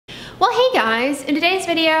Well, hey guys, in today's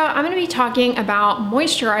video, I'm going to be talking about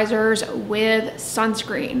moisturizers with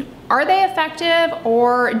sunscreen. Are they effective,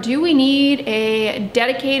 or do we need a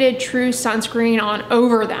dedicated true sunscreen on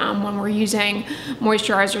over them when we're using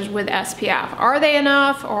moisturizers with SPF? Are they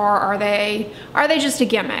enough, or are they just a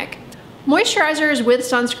gimmick? Moisturizers with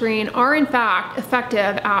sunscreen are in fact effective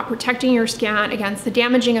at protecting your skin against the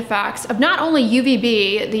damaging effects of not only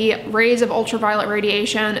UVB, the rays of ultraviolet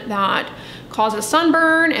radiation that causes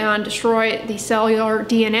sunburn and destroy the cellular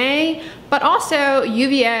DNA, but also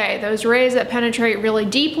UVA, those rays that penetrate really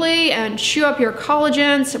deeply and chew up your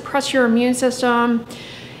collagen, suppress your immune system.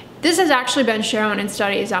 This has actually been shown in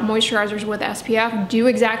studies that moisturizers with SPF do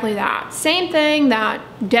exactly that. Same thing that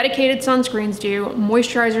dedicated sunscreens do,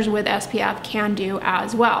 moisturizers with SPF can do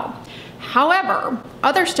as well. However,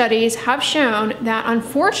 other studies have shown that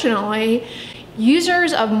unfortunately,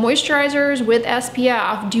 users of moisturizers with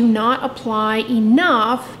SPF do not apply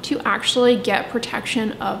enough to actually get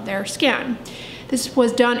protection of their skin. This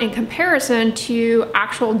was done in comparison to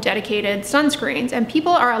actual dedicated sunscreens, and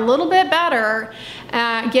people are a little bit better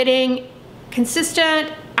at getting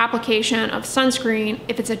consistent application of sunscreen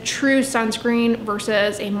if it's a true sunscreen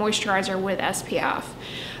versus a moisturizer with SPF.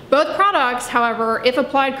 Both products, however, if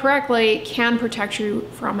applied correctly, can protect you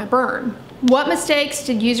from a burn. What mistakes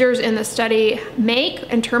did users in the study make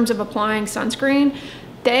in terms of applying sunscreen?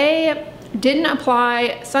 They didn't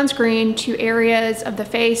apply sunscreen to areas of the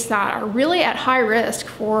face that are really at high risk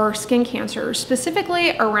for skin cancers,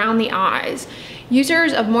 specifically around the eyes.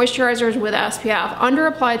 Users of moisturizers with SPF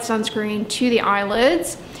underapplied sunscreen to the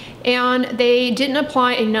eyelids, and they didn't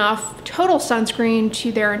apply enough total sunscreen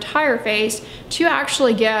to their entire face to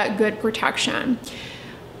actually get good protection.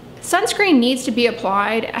 Sunscreen needs to be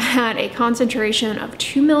applied at a concentration of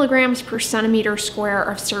 2 milligrams per centimeter square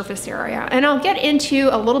of surface area. And I'll get into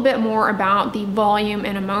a little bit more about the volume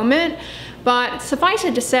in a moment, but suffice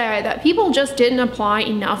it to say that people just didn't apply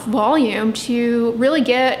enough volume to really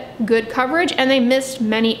get good coverage, and they missed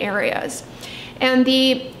many areas. And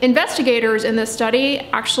the investigators in this study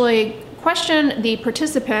actually questioned the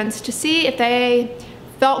participants to see if they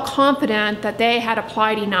felt confident that they had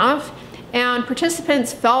applied enough. And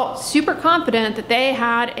participants felt super confident that they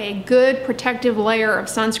had a good protective layer of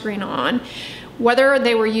sunscreen on, whether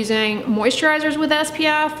they were using moisturizers with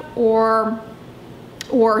SPF or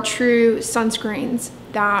true sunscreens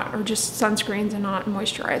that are just sunscreens and not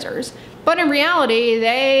moisturizers. But in reality,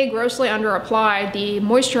 they grossly underapplied the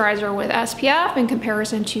moisturizer with SPF in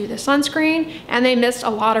comparison to the sunscreen, and they missed a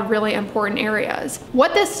lot of really important areas.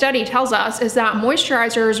 What this study tells us is that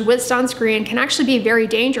moisturizers with sunscreen can actually be very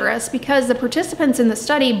dangerous because the participants in the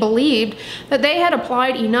study believed that they had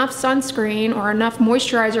applied enough sunscreen or enough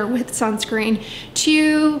moisturizer with sunscreen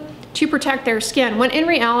to protect their skin, when in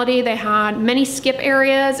reality they had many skip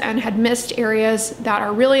areas and had missed areas that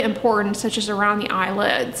are really important, such as around the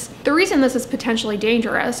eyelids. The reason this is potentially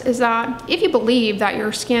dangerous is that if you believe that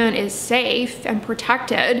your skin is safe and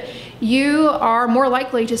protected, you are more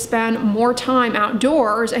likely to spend more time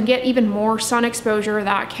outdoors and get even more sun exposure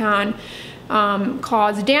that can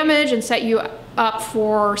cause damage and set you up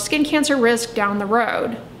for skin cancer risk down the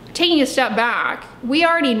road. Taking a step back, we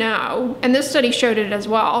already know, and this study showed it as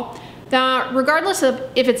well, that regardless of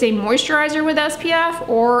if it's a moisturizer with SPF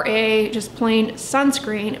or a just plain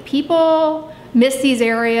sunscreen, people miss these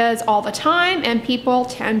areas all the time, and people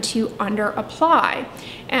tend to under apply.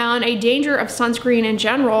 And a danger of sunscreen in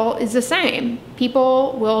general is the same.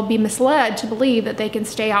 People will be misled to believe that they can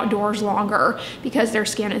stay outdoors longer because their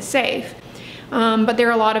skin is safe. But there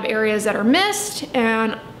are a lot of areas that are missed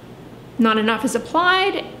and not enough is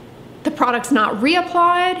applied, the product's not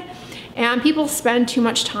reapplied, and people spend too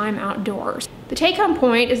much time outdoors. The take-home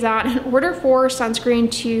point is that in order for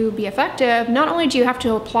sunscreen to be effective, not only do you have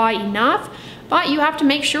to apply enough, but you have to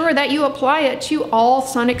make sure that you apply it to all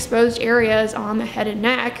sun-exposed areas on the head and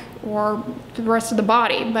neck or the rest of the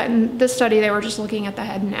body. But in this study, they were just looking at the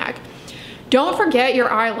head and neck. Don't forget your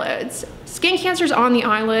eyelids. Skin cancers on the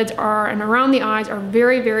eyelids and around the eyes are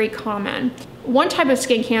very, very common. One type of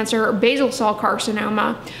skin cancer, basal cell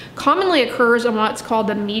carcinoma, commonly occurs on what's called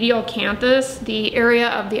the medial canthus, the area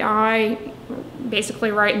of the eye,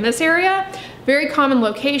 basically right in this area. Very common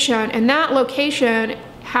location, and that location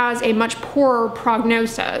has a much poorer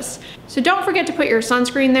prognosis. So don't forget to put your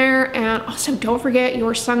sunscreen there, and also don't forget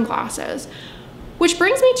your sunglasses. Which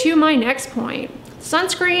brings me to my next point.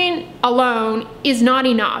 Sunscreen alone is not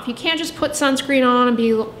enough. You can't just put sunscreen on and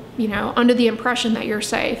be under the impression that you're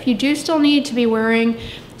safe. You do still need to be wearing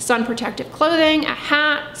sun protective clothing, a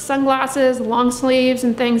hat, sunglasses, long sleeves,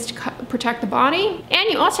 and things to protect the body. And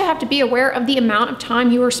you also have to be aware of the amount of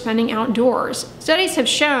time you are spending outdoors. Studies have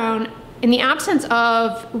shown in the absence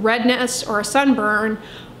of redness or a sunburn,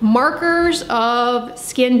 markers of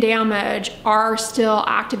skin damage are still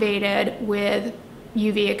activated with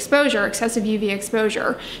UV exposure, excessive UV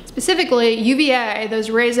exposure. Specifically, UVA, those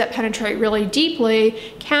rays that penetrate really deeply,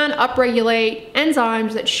 can upregulate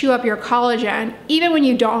enzymes that chew up your collagen even when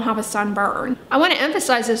you don't have a sunburn. I want to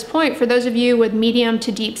emphasize this point for those of you with medium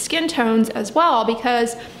to deep skin tones as well,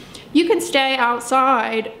 because you can stay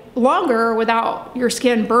outside longer without your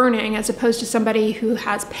skin burning as opposed to somebody who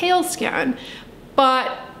has pale skin.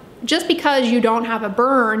 But just because you don't have a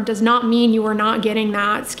burn does not mean you are not getting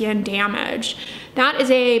that skin damage. That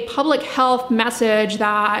is a public health message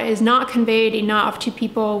that is not conveyed enough to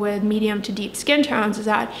people with medium to deep skin tones, is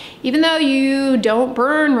that even though you don't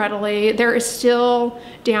burn readily, there is still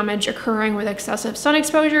damage occurring with excessive sun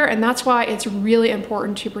exposure, and that's why it's really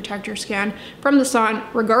important to protect your skin from the sun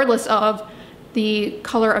regardless of the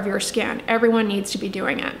color of your skin. Everyone needs to be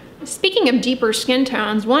doing it. Speaking of deeper skin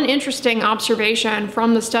tones, one interesting observation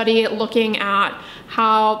from the study looking at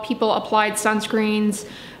how people applied sunscreens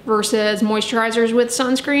versus moisturizers with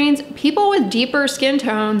sunscreens, people with deeper skin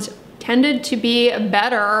tones tended to be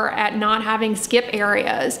better at not having skip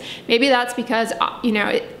areas. Maybe that's because,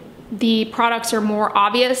 the products are more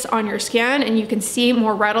obvious on your skin and you can see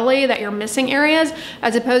more readily that you're missing areas,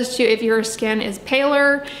 as opposed to if your skin is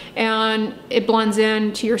paler and it blends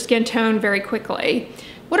into your skin tone very quickly.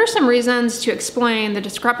 What are some reasons to explain the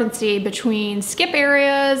discrepancy between skip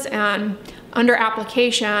areas and under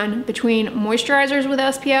application between moisturizers with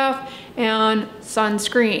SPF and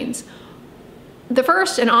sunscreens? The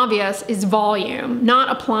first and obvious is volume, not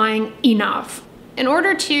applying enough. In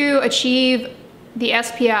order to achieve the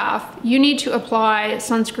SPF, you need to apply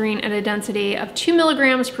sunscreen at a density of 2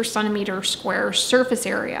 milligrams per centimeter square surface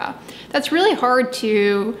area. That's really hard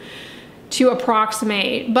to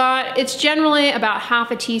approximate, but it's generally about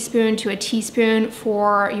half a teaspoon to a teaspoon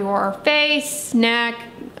for your face, neck,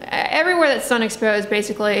 everywhere that's sun exposed,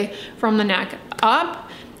 basically from the neck up.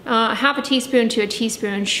 Half a teaspoon to a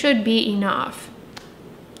teaspoon should be enough.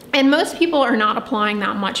 And most people are not applying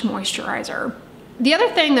that much moisturizer. The other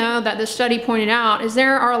thing though that this study pointed out is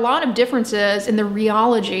there are a lot of differences in the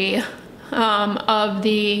rheology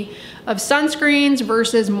of sunscreens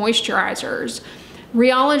versus moisturizers.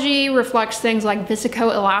 Rheology reflects things like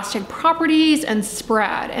viscoelastic properties and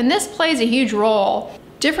spread, and this plays a huge role.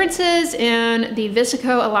 Differences in the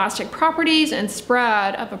viscoelastic properties and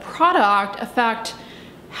spread of a product affect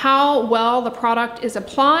how well the product is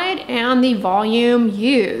applied and the volume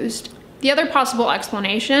used. The other possible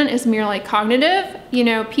explanation is merely cognitive.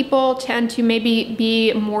 People tend to maybe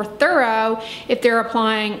be more thorough if they're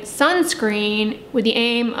applying sunscreen with the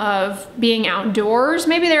aim of being outdoors.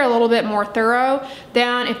 Maybe they're a little bit more thorough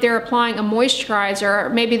than if they're applying a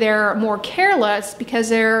moisturizer. Maybe they're more careless because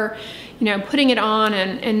they're putting it on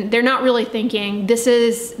and they're not really thinking this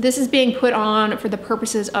is being put on for the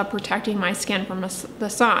purposes of protecting my skin from the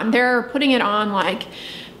sun. They're putting it on like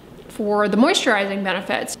for the moisturizing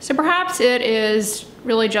benefits. So perhaps it is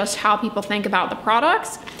really just how people think about the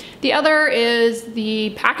products. The other is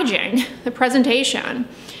the packaging, the presentation.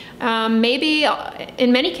 Maybe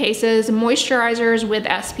in many cases, moisturizers with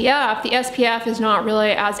SPF, the SPF is not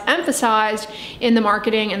really as emphasized in the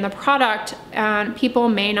marketing and the product, and people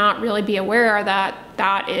may not really be aware that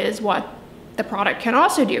that is what the product can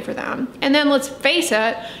also do for them. And then let's face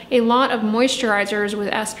it, a lot of moisturizers with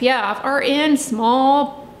SPF are in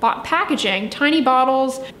small packaging, tiny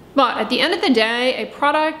bottles. But at the end of the day, a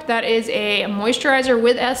product that is a moisturizer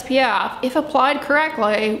with SPF, if applied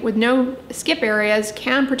correctly with no skip areas,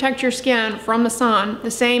 can protect your skin from the sun the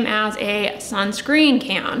same as a sunscreen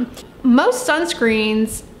can. Most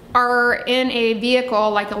sunscreens are in a vehicle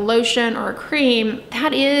like a lotion or a cream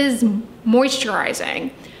that is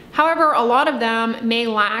moisturizing. However, a lot of them may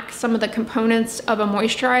lack some of the components of a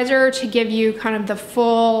moisturizer to give you kind of the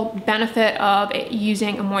full benefit of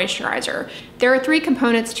using a moisturizer. There are 3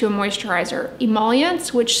 components to a moisturizer: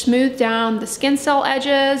 emollients, which smooth down the skin cell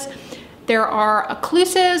edges; there are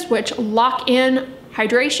occlusives, which lock in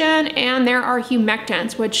hydration; and there are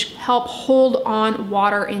humectants, which help hold on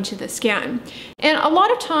water into the skin. And a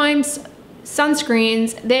lot of times,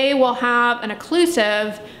 sunscreens, they will have an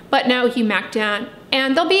occlusive but no humectant,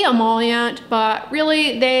 and they'll be emollient, but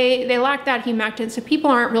really they lack that humectant, so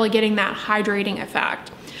people aren't really getting that hydrating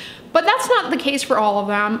effect. But that's not the case for all of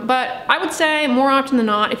them. But I would say more often than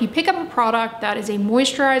not, if you pick up a product that is a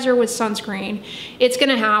moisturizer with sunscreen, it's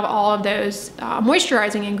gonna have all of those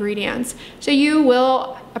moisturizing ingredients. So you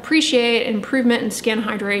will appreciate improvement in skin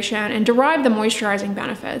hydration and derive the moisturizing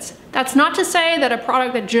benefits. That's not to say that a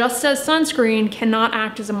product that just says sunscreen cannot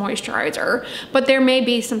act as a moisturizer, but there may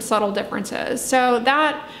be some subtle differences. So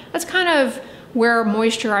that's kind of where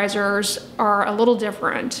moisturizers are a little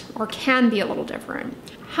different, or can be a little different.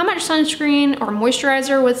 How much sunscreen or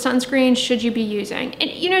moisturizer with sunscreen should you be using? And,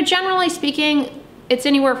 you know, generally speaking, it's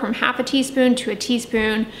anywhere from half a teaspoon to a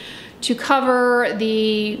teaspoon to cover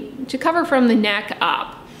from the neck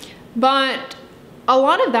up. But a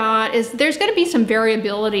lot of that is, there's gonna be some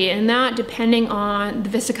variability in that depending on the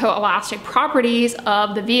viscoelastic properties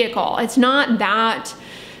of the vehicle. It's not that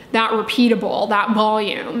repeatable, that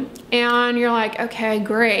volume. And you're like, okay,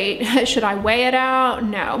 great. Should I weigh it out?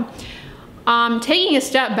 No. Taking a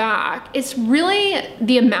step back, it's really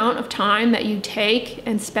the amount of time that you take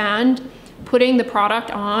and spend putting the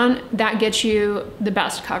product on that gets you the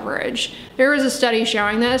best coverage. There was a study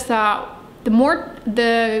showing this, that the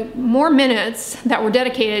more minutes that were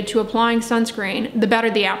dedicated to applying sunscreen, the better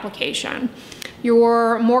the application.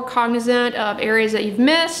 You're more cognizant of areas that you've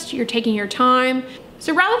missed, you're taking your time.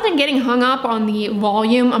 So rather than getting hung up on the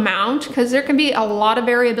volume amount, because there can be a lot of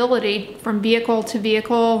variability from vehicle to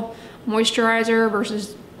vehicle, moisturizer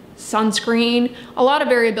versus sunscreen, a lot of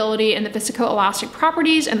variability in the viscoelastic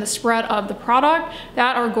properties and the spread of the product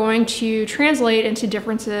that are going to translate into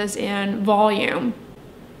differences in volume.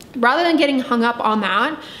 Rather than getting hung up on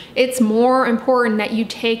that, it's more important that you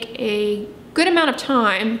take a good amount of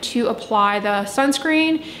time to apply the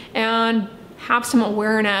sunscreen and have some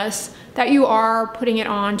awareness that you are putting it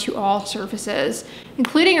on to all surfaces,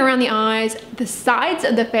 including around the eyes, the sides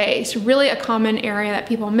of the face, really a common area that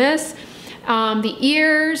people miss, the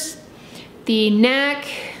ears, the neck,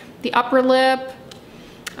 the upper lip,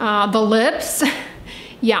 the lips.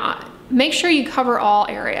 Yeah, make sure you cover all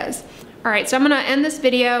areas. All right, so I'm gonna end this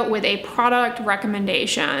video with a product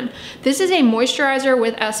recommendation. This is a moisturizer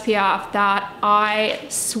with SPF that I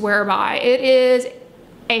swear by. It is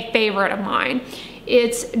a favorite of mine.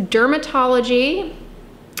 It's Dermatology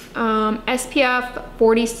SPF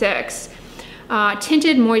 46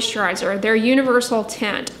 tinted moisturizer, their universal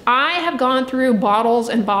tint. I have gone through bottles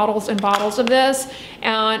and bottles and bottles of this,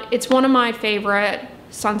 and it's one of my favorite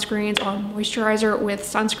sunscreens, or moisturizer with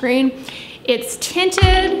sunscreen. It's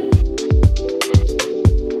tinted.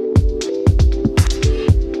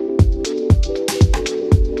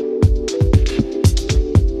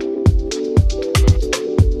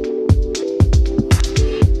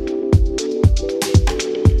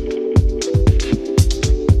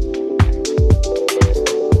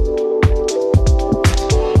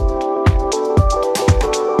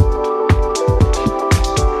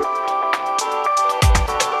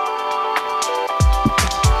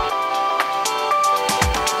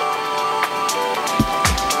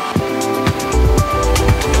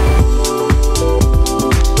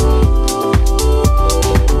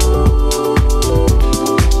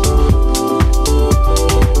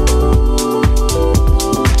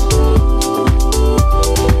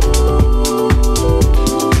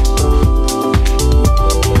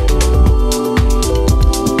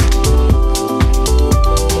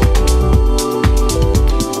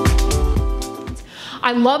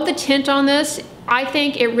 I love the tint on this. I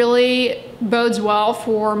think it really bodes well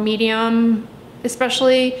for medium,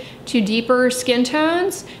 especially to deeper skin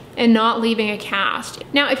tones, and not leaving a cast.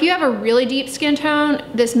 Now, if you have a really deep skin tone,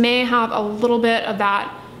 this may have a little bit of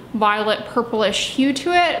that violet purplish hue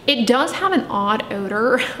to it. It does have an odd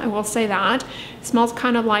odor, I will say that. It smells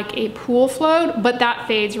kind of like a pool float, but that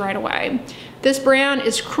fades right away. This brand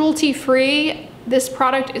is cruelty-free. This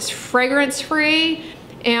product is fragrance-free,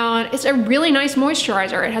 and it's a really nice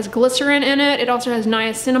moisturizer. It has glycerin in it. It also has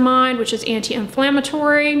niacinamide, which is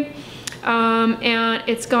anti-inflammatory. And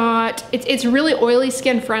it's really oily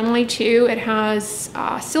skin friendly too. It has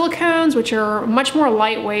silicones, which are much more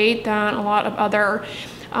lightweight than a lot of other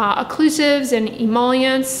occlusives and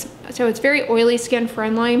emollients. So it's very oily skin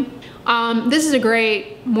friendly. This is a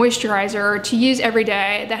great moisturizer to use every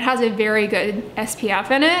day that has a very good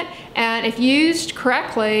SPF in it. And if used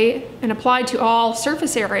correctly and applied to all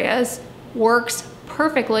surface areas, works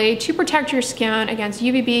perfectly to protect your skin against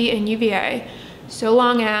UVB and UVA, so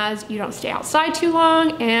long as you don't stay outside too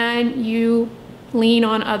long and you lean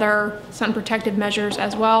on other sun protective measures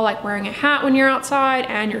as well, like wearing a hat when you're outside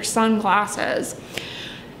and your sunglasses.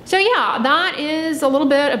 So yeah, that is a little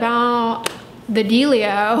bit about the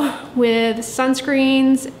dealio with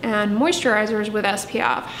sunscreens and moisturizers with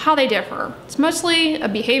SPF, how they differ. It's mostly a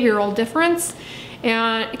behavioral difference,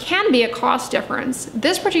 and it can be a cost difference.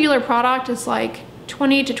 This particular product is like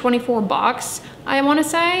 20 to 24 bucks, I want to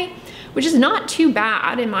say, which is not too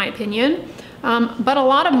bad in my opinion. But a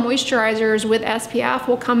lot of moisturizers with SPF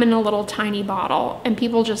will come in a little tiny bottle, and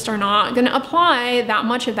people just are not gonna apply that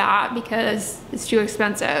much of that because it's too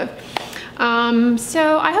expensive.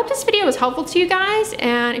 So I hope this video was helpful to you guys,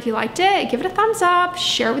 and if you liked it, give it a thumbs up,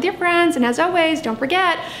 share it with your friends, and as always, don't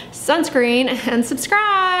forget, sunscreen and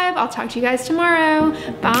subscribe. I'll talk to you guys tomorrow.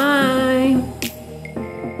 Bye.